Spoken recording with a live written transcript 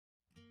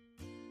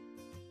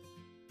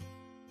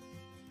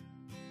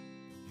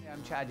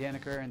I'm Chad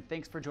Dannecker, and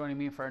thanks for joining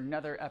me for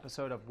another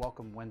episode of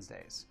Welcome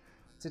Wednesdays.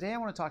 Today I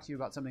want to talk to you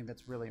about something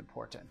that's really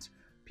important.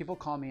 People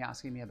call me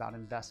asking me about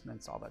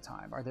investments all the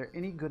time. Are there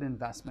any good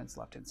investments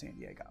left in San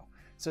Diego?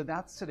 So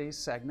that's today's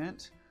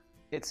segment.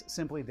 It's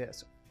simply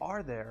this: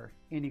 are there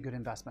any good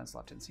investments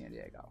left in San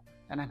Diego?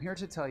 And I'm here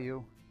to tell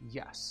you,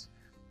 yes.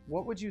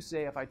 What would you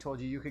say if I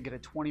told you you could get a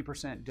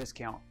 20%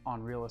 discount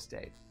on real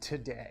estate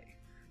today?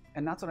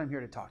 And that's what I'm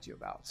here to talk to you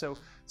about. So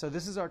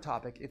this is our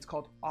topic. It's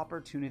called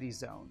opportunity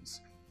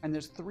zones. And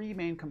there's three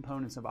main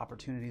components of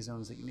opportunity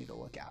zones that you need to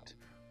look at.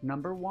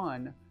 Number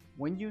one,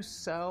 when you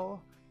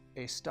sell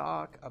a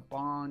stock, a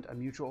bond, a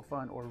mutual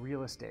fund, or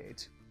real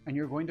estate, and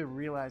you're going to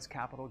realize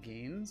capital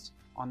gains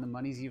on the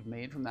monies you've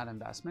made from that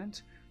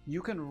investment,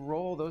 you can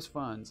roll those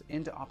funds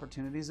into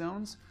opportunity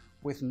zones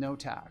with no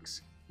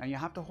tax. Now you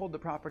have to hold the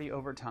property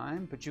over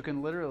time, but you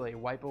can literally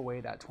wipe away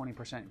that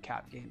 20%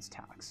 cap gains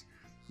tax.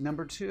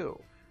 Number two,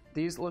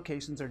 these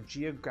locations are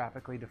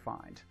geographically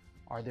defined.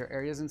 Are there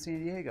areas in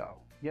San Diego?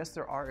 Yes,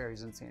 there are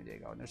areas in San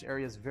Diego, and there's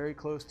areas very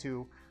close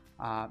to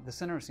the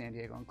center of San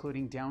Diego,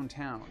 including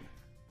downtown,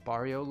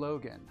 Barrio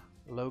Logan,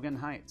 Logan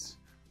Heights,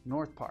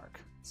 North Park,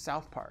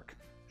 South Park,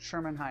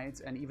 Sherman Heights,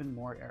 and even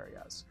more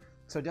areas.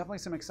 So definitely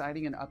some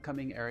exciting and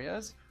upcoming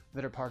areas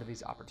that are part of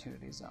these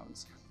opportunity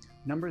zones.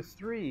 Number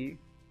three,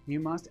 you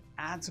must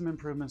add some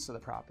improvements to the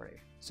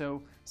property.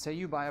 So say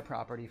you buy a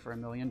property for $1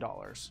 million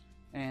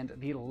and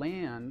the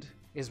land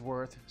is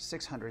worth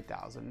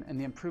 $600,000 and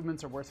the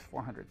improvements are worth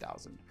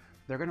 $400,000.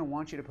 They're gonna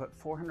want you to put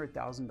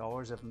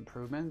 $400,000 of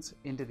improvements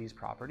into these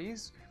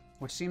properties,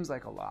 which seems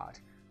like a lot.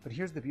 But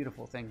here's the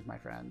beautiful thing, my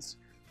friends,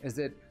 is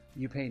that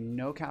you pay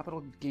no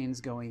capital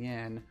gains going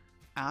in.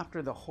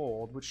 After the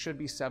hold, which should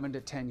be 7 to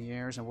 10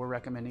 years, and we're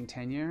recommending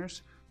 10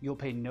 years, you'll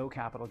pay no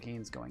capital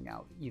gains going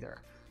out either.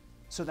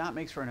 So that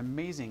makes for an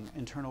amazing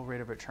internal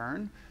rate of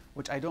return,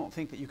 which I don't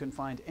think that you can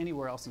find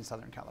anywhere else in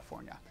Southern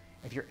California.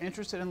 If you're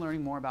interested in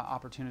learning more about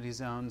opportunity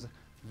zones,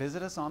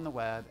 visit us on the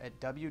web at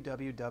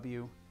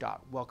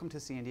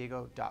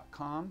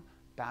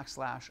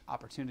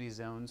www.welcometosandiego.com/opportunity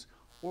zones,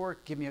 or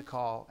give me a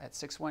call at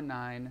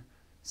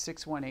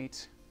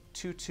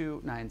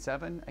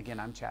 619-618-2297. Again,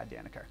 I'm Chad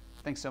Dannecker.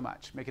 Thanks so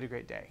much. Make it a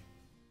great day.